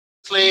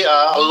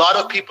A lot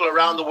of people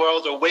around the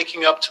world are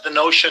waking up to the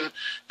notion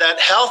that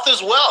health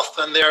is wealth,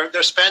 and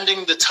they're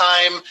spending the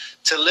time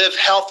to live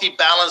healthy,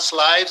 balanced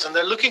lives, and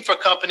they're looking for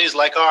companies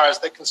like ours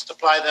that can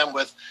supply them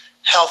with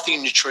healthy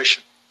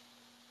nutrition.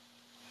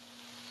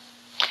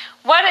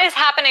 What is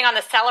happening on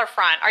the seller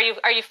front? Are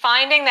you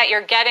finding that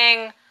you're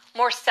getting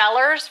more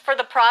sellers for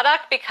the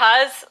product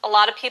because a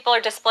lot of people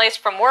are displaced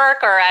from work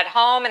or at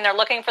home and they're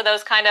looking for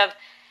those kind of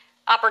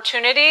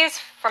opportunities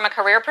from a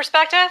career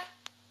perspective?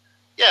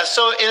 Yeah,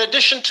 so in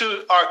addition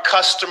to our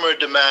customer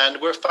demand,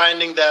 we're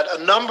finding that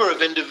a number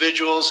of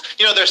individuals,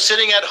 they're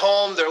sitting at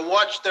home,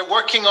 they're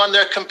working on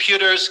their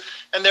computers,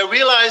 and they're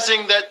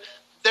realizing that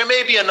there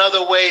may be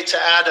another way to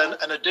add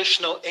an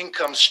additional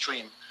income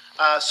stream.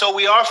 So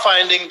we are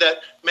finding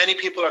that many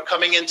people are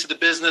coming into the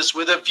business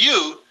with a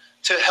view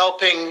to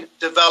helping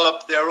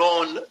develop their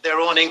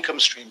own income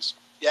streams.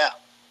 Yeah.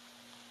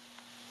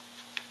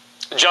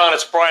 John,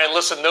 it's Brian.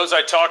 Listen, those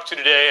I talked to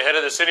today ahead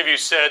of this interview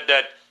said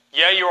that,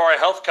 yeah, you are a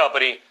health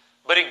company,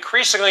 but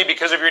increasingly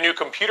because of your new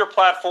computer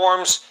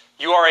platforms,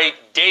 you are a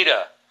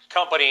data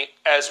company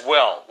as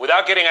well.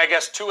 Without getting, I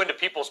guess, too into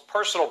people's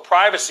personal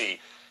privacy,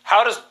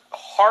 how does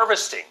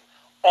harvesting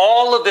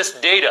all of this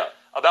data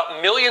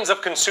about millions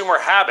of consumer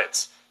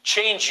habits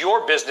change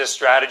your business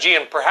strategy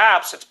and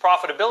perhaps its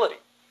profitability?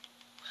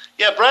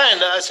 Yeah, Brian,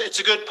 it's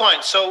a good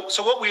point. So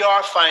what we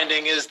are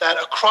finding is that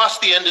across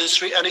the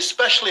industry, and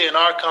especially in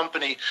our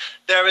company,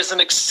 there is an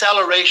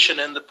acceleration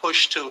in the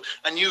push to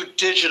a new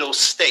digital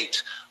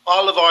state.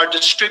 All of our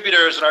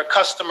distributors and our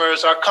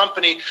customers, our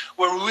company,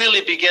 we're really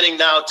beginning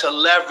now to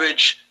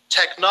leverage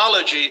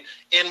technology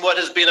in what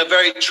has been a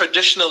very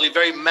traditionally,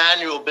 very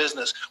manual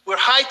business. We're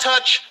high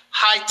touch,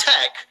 high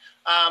tech.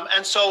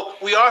 And so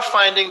we are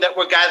finding that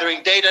we're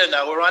gathering data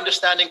now. We're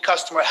understanding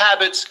customer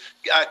habits,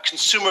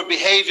 consumer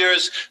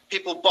behaviors.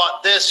 People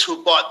bought this,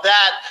 who bought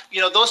that.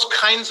 Those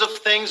kinds of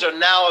things are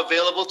now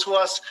available to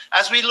us.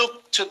 As we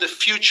look to the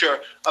future,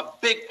 a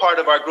big part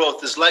of our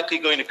growth is likely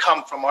going to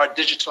come from our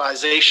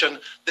digitalization,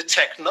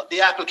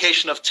 the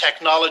application of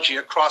technology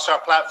across our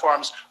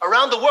platforms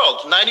around the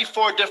world,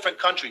 94 different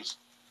countries.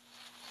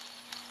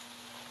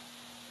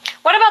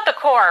 What about the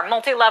core,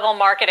 multi-level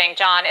marketing,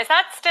 John? Is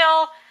that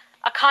still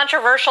a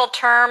controversial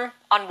term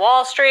on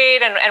Wall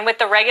Street and with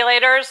the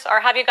regulators, or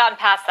have you gotten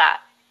past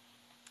that?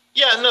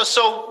 Yeah, no,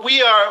 so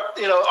we are,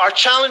 our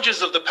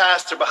challenges of the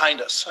past are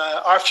behind us.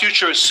 Our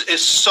future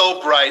is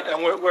so bright,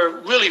 and we're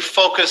really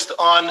focused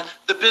on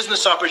the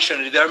business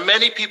opportunity. There are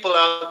many people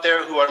out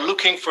there who are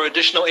looking for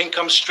additional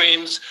income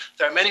streams.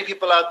 There are many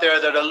people out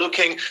there that are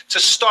looking to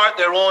start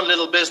their own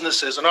little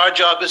businesses, and our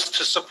job is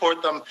to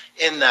support them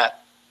in that.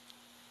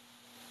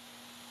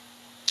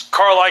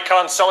 Carl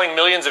Icahn selling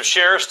millions of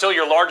shares, still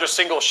your largest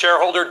single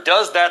shareholder.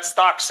 Does that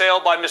stock sale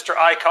by Mr.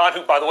 Icahn,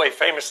 who, by the way,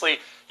 famously,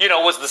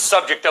 was the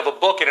subject of a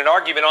book and an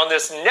argument on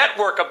this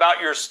network about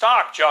your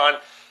stock, John,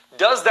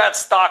 does that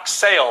stock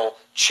sale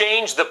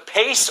change the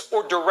pace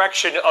or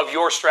direction of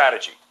your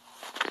strategy?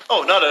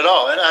 Oh, not at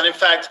all. And in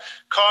fact,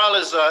 Carl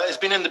has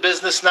been in the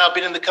business now,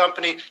 been in the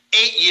company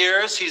 8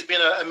 years. He's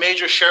been a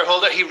major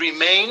shareholder. He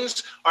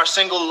remains our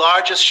single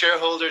largest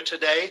shareholder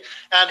today.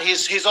 And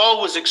he's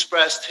always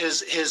expressed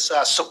his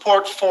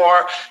support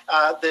for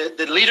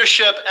the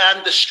leadership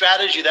and the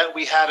strategy that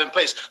we have in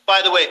place.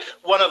 By the way,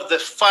 one of the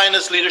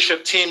finest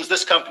leadership teams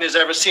this company has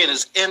ever seen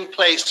is in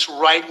place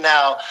right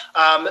now.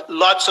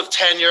 Lots of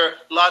tenure,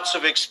 lots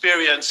of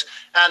experience.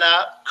 And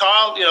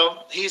Carl,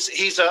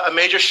 he's a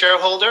major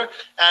shareholder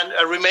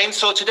and remains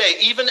so today,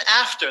 even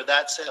after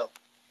that sale.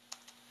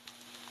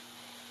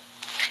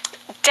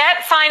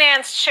 Debt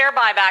financed share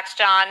buybacks,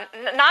 John,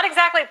 not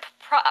exactly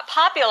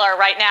popular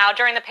right now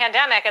during the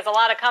pandemic as a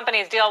lot of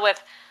companies deal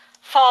with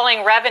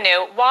falling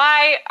revenue.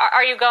 Why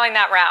are you going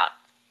that route?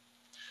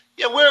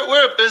 Yeah,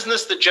 we're a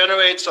business that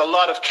generates a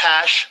lot of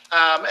cash,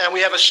 and we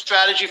have a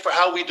strategy for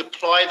how we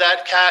deploy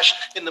that cash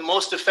in the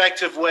most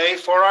effective way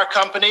for our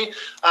company.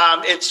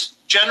 It's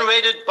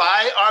generated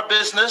by our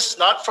business,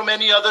 not from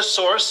any other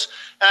source.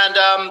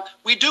 And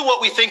we do what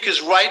we think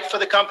is right for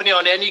the company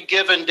on any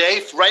given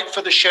day, right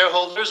for the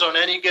shareholders on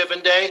any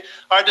given day.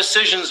 Our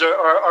decisions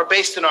are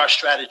based in our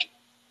strategy.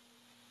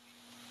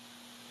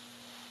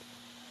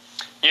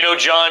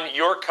 John,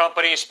 your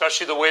company,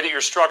 especially the way that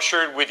you're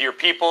structured with your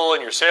people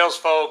and your sales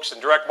folks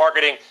and direct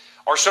marketing,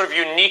 are sort of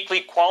uniquely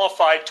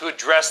qualified to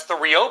address the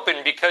reopen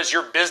because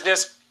your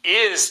business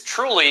is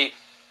truly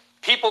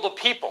people to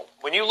people.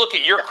 When you look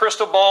at your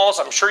crystal balls,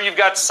 I'm sure you've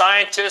got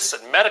scientists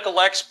and medical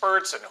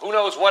experts and who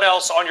knows what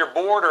else on your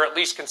board or at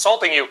least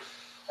consulting you.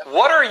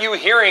 What are you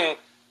hearing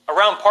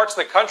around parts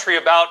of the country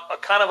about a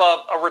kind of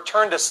a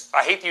return to,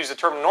 I hate to use the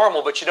term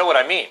normal, but you know what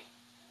I mean?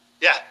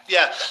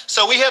 Yeah.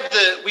 So we have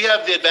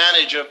the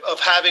advantage of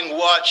having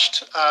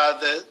watched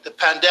the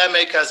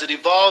pandemic as it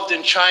evolved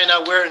in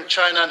China. We're in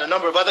China and a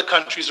number of other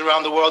countries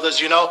around the world,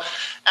 as you know.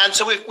 And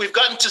so we've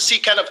gotten to see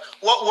kind of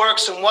what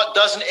works and what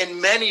doesn't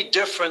in many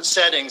different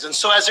settings. And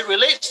so as it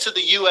relates to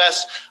the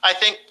U.S., I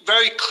think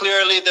very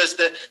clearly there's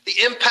the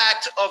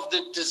impact of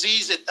the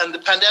disease and the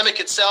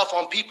pandemic itself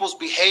on people's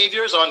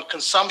behaviors, on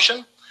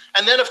consumption.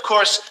 And then, of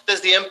course,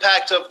 there's the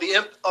impact of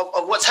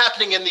what's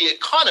happening in the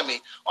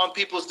economy on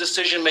people's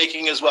decision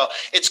making as well.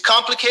 It's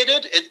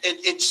complicated.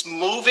 It's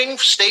moving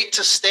state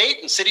to state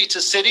and city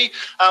to city,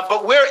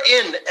 but we're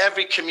in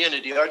every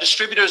community. Our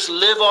distributors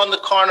live on the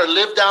corner,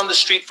 live down the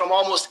street from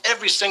almost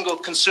every single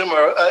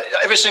consumer,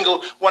 every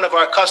single one of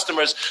our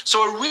customers. So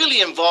we're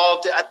really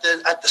involved at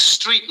the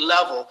street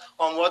level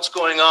on what's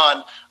going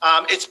on.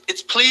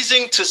 It's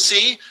pleasing to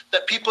see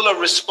that people are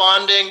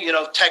responding. You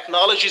know,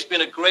 technology's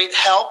been a great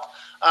help.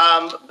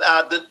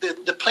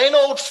 The plain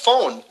old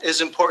phone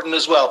is important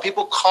as well.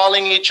 People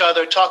calling each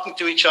other, talking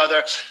to each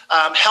other,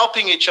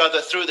 helping each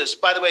other through this.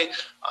 By the way,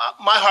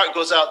 my heart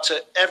goes out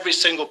to every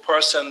single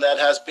person that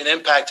has been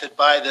impacted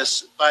by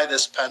this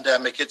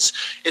pandemic.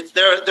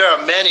 There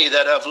are many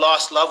that have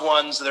lost loved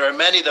ones. There are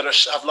many that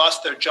have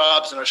lost their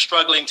jobs and are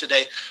struggling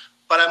today.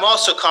 But I'm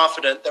also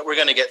confident that we're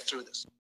going to get through this.